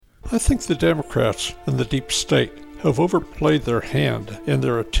I think the Democrats and the deep state have overplayed their hand in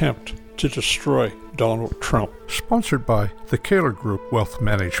their attempt to destroy Donald Trump. Sponsored by the Kaler Group Wealth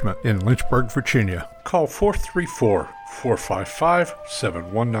Management in Lynchburg, Virginia. Call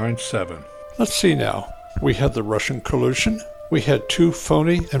 434-455-7197. Let's see now. We had the Russian collusion. We had 2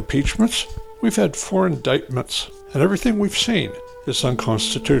 phony impeachments. We've had 4 indictments. And everything we've seen is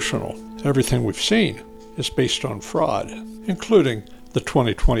unconstitutional. Everything we've seen is based on fraud, including the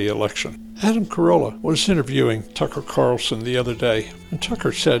 2020 election. Adam Carolla was interviewing Tucker Carlson the other day, and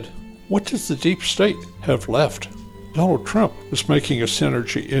Tucker said, "What does the deep state have left?" Donald Trump was making us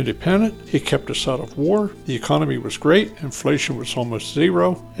energy independent. He kept us out of war. The economy was great. Inflation was almost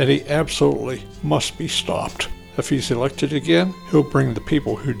zero, and he absolutely must be stopped. If he's elected again, he'll bring the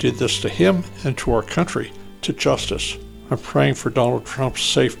people who did this to him and to our country to justice. I'm praying for Donald Trump's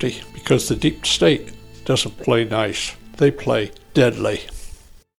safety because the deep state doesn't play nice. They play deadly.